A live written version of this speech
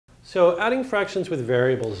So adding fractions with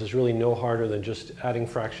variables is really no harder than just adding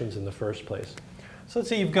fractions in the first place. So let's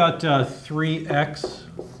say you've got 3x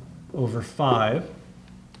over 5,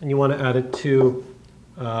 and you want to add it to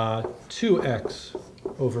 2x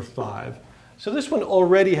over 5. So this one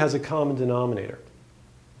already has a common denominator.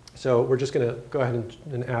 So we're just going to go ahead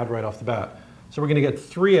and add right off the bat. So we're going to get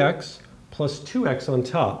 3x plus 2x on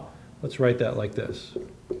top. Let's write that like this.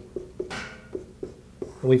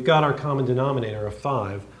 And we've got our common denominator of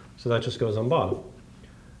 5, so that just goes on bottom.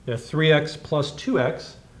 Now 3x plus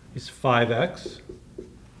 2x is 5x,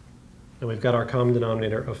 and we've got our common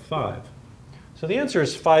denominator of 5. So the answer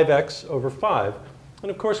is 5x over 5.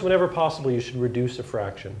 And of course, whenever possible, you should reduce a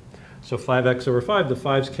fraction. So 5x over 5, the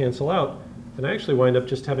 5's cancel out, and I actually wind up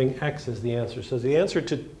just having x as the answer. So the answer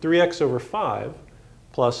to 3x over 5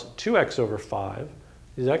 plus 2x over 5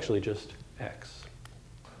 is actually just x.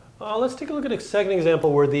 Let's take a look at a second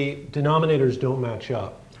example where the denominators don't match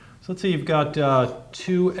up. So let's say you've got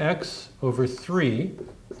 2x over 3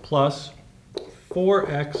 plus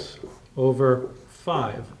 4x over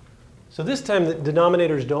 5. So this time the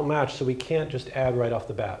denominators don't match, so we can't just add right off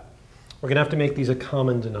the bat. We're going to have to make these a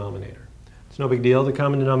common denominator. It's no big deal. The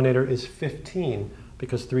common denominator is 15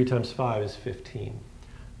 because 3 times 5 is 15.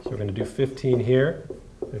 So we're going to do 15 here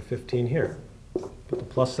and 15 here. Put the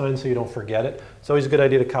plus sign so you don't forget it. It's always a good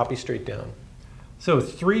idea to copy straight down. So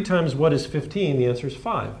 3 times what is 15? The answer is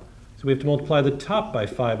 5. So we have to multiply the top by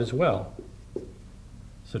 5 as well.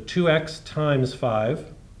 So 2x times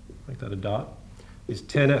 5, make that a dot, is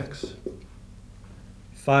 10x.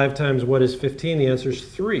 5 times what is 15? The answer is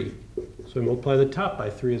 3. So we multiply the top by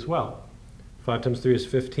 3 as well. 5 times 3 is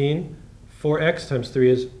 15. 4x times 3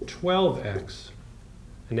 is 12x.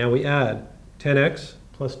 And now we add 10x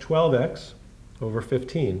plus 12x over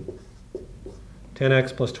 15.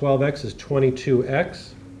 10x plus 12x is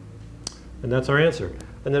 22x. And that's our answer.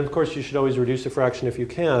 And then, of course, you should always reduce a fraction if you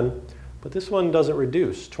can. But this one doesn't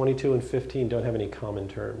reduce. 22 and 15 don't have any common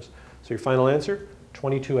terms. So your final answer,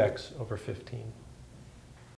 22x over 15.